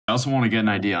also want to get an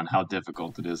idea on how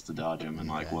difficult it is to dodge them and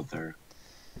like Okay. what their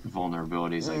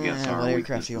vulnerabilities, I guess, are, What or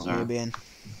aircraft do you weaknesses want me to are. be in?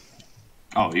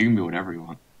 Oh, you can be whatever you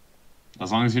want.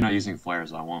 As long as you're not using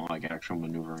flares, I want like actual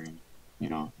maneuvering,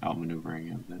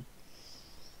 outmaneuvering of it.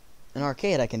 In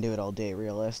arcade, I can do it all day.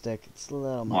 Realistic, it's a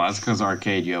little Well, that's much. because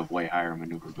arcade you have way higher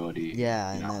maneuverability.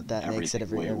 Yeah, and that makes it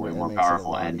Everything way that more makes it a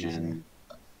powerful lot easier. engine.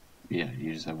 Yeah,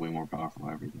 you just have way more powerful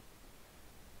everything.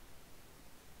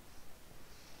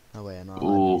 Oh wait, I'm not allowed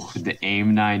to Oh, use. the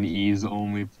Aim-9Js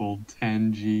only pulled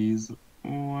 10 Gs.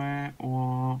 Wah,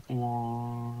 wah,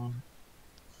 wah.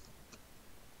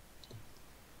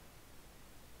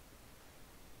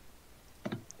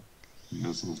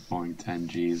 Missiles pulling 10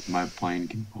 Gs. My plane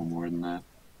can pull more than that.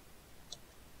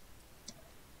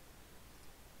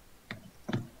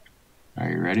 Are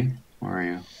you ready? Where are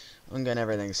you? I'm getting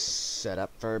everything set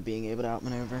up for being able to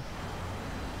outmaneuver.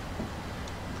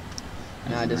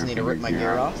 Now I just need to rip my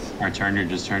gear off. Or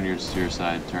just turn yours to your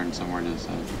side. Turn somewhere to the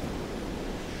side.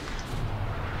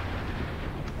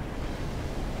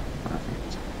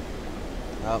 Perfect.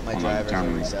 Oh, my driver's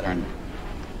already set up.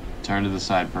 Turn to the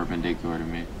side perpendicular to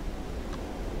me.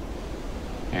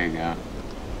 There you go.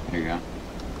 There you go.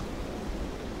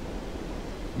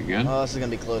 You good? Oh, this is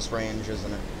gonna be close range,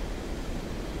 isn't it?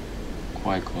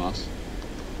 Quite close.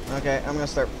 Okay, I'm gonna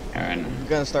start. Alright. I'm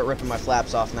gonna start ripping my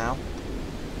flaps off now.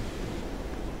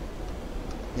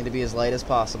 Need to be as light as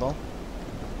possible.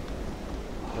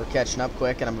 We're catching up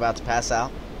quick, and I'm about to pass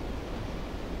out.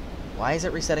 Why is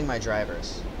it resetting my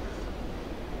drivers?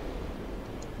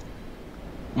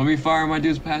 Let me fire. My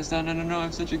dude's passed out. No, I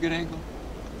have such a good angle.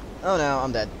 Oh no,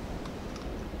 I'm dead.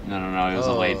 No, it was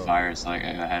a late fire, so I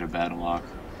had a bad lock.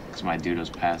 Because my dude was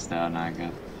passed out, and I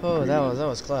got... Oh, that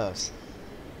was close.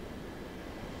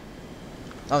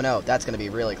 Oh no, that's gonna be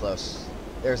really close.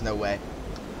 There's no way.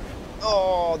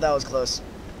 Oh, that was close.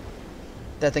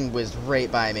 That thing was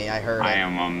right by me. I heard it. I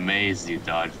am amazed you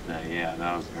dodged that. Yeah,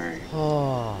 that was very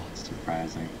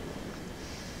surprising.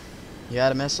 You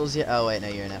out of missiles yet? Oh wait, no,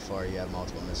 you're in F4. You have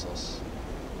multiple missiles.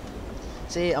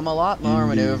 See, I'm a lot more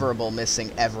maneuverable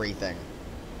missing everything.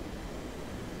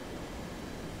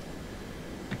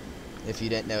 If you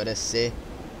didn't notice, see?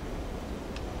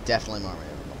 Definitely more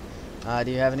maneuverable.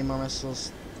 Do you have any more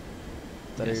missiles?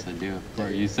 Yes, I do.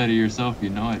 You said it yourself, you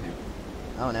know I do.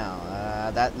 Oh no,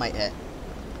 that might hit.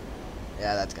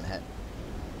 Yeah, that's gonna hit.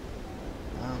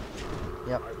 Oh,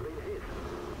 yep.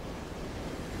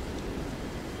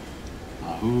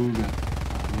 Ahooga.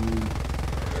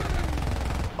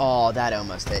 Oh, that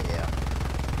almost hit you.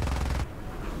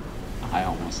 I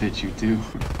almost hit you too.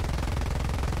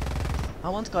 I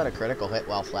once got a critical hit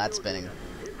while flat spinning.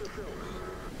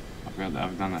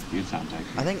 I've done that a few times,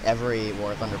 actually. I think every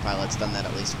War Thunder pilot's done that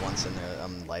at least once in their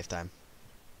lifetime.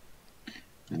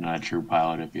 You're not a true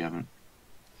pilot if you haven't.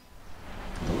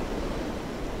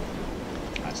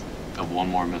 I have one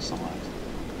more missile left.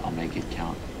 I'll make it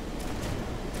count.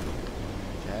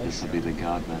 Okay, This will be the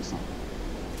God missile.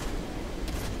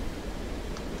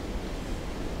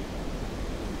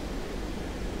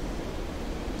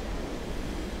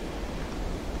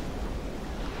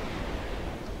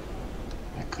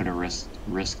 I could have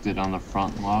risked it on the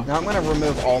front lock. Now I'm gonna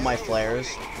remove all my flares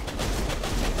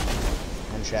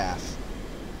and chaff.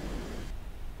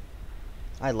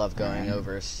 I love going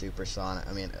over supersonic.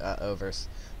 I mean, over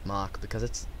Mach because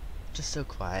it's just so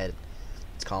quiet.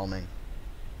 It's calming.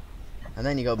 And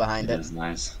then you go behind it. It is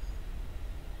nice.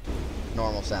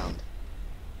 Normal sound.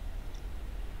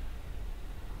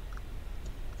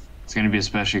 It's gonna be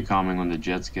especially calming when the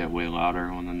jets get way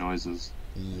louder, when the noises.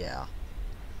 Yeah.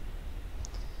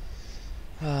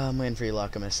 I'm waiting for you to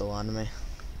lock a missile onto me.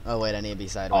 Oh wait, I need to be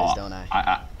sideways, don't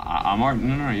I? I'm already,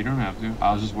 no, you don't have to.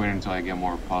 I was just waiting until I get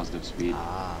more positive speed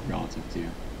relative to you.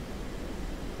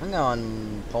 I'm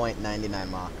going 0.99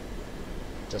 Mach.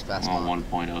 Just past Mach.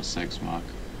 1.06 Mach.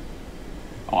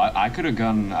 Oh, I could have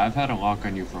gone. I've had a lock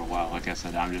on you for a while. Like I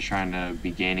said, I'm just trying to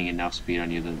be gaining enough speed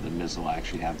on you that the missile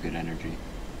actually have good energy.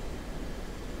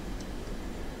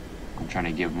 I'm trying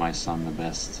to give my son the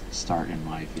best start in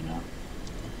life, you know?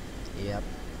 Yep.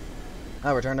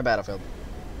 Oh, return to battlefield.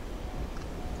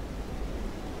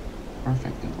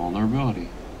 Perfect. Invulnerability.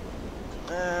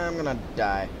 I'm gonna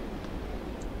die.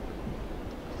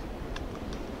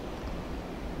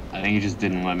 I think it just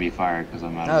didn't let me fire because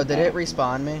I'm out of Oh, did it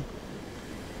respawn me?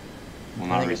 Well,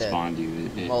 not respawn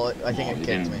you. Well, I think it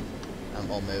kicked me.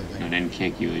 Well, moved me. No, it didn't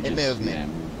kick you. It just moved me. Yeah,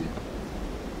 moved you.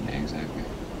 Yeah, exactly.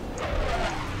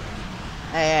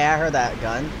 Hey, I heard that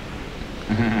gun.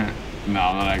 No,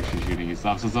 I'm not actually shooting you.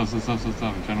 Stop. I'm trying to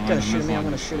You're gonna shoot me, I'm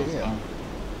gonna shoot at you.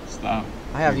 Stop.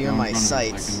 I have you in my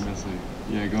sights.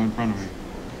 Yeah, go in front of me.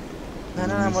 No,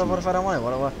 no, no. What if I don't want it?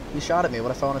 What? You shot at me.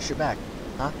 What if I want to shoot back?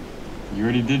 Huh? You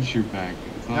already did shoot back.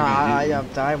 It's not No, like I hit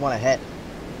you. I want to hit.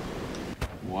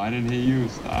 Why did it hit you?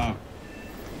 Stop.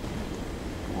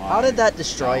 Why? How did that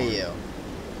destroy Coward. you?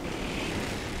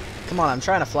 Come on, I'm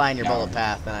trying to fly in your bullet Coward.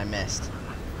 path and I missed.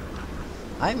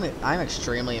 I'm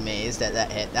extremely amazed at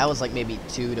that hit. That was like maybe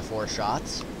 2 to 4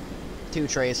 shots. 2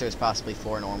 tracers, possibly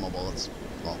 4 normal bullets.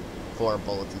 Well, 4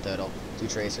 bullets in total. 2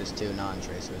 tracers, 2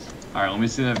 non-tracers. Alright, let me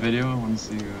see that video. I want to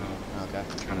see you Okay.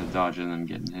 trying to dodge and then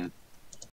getting hit.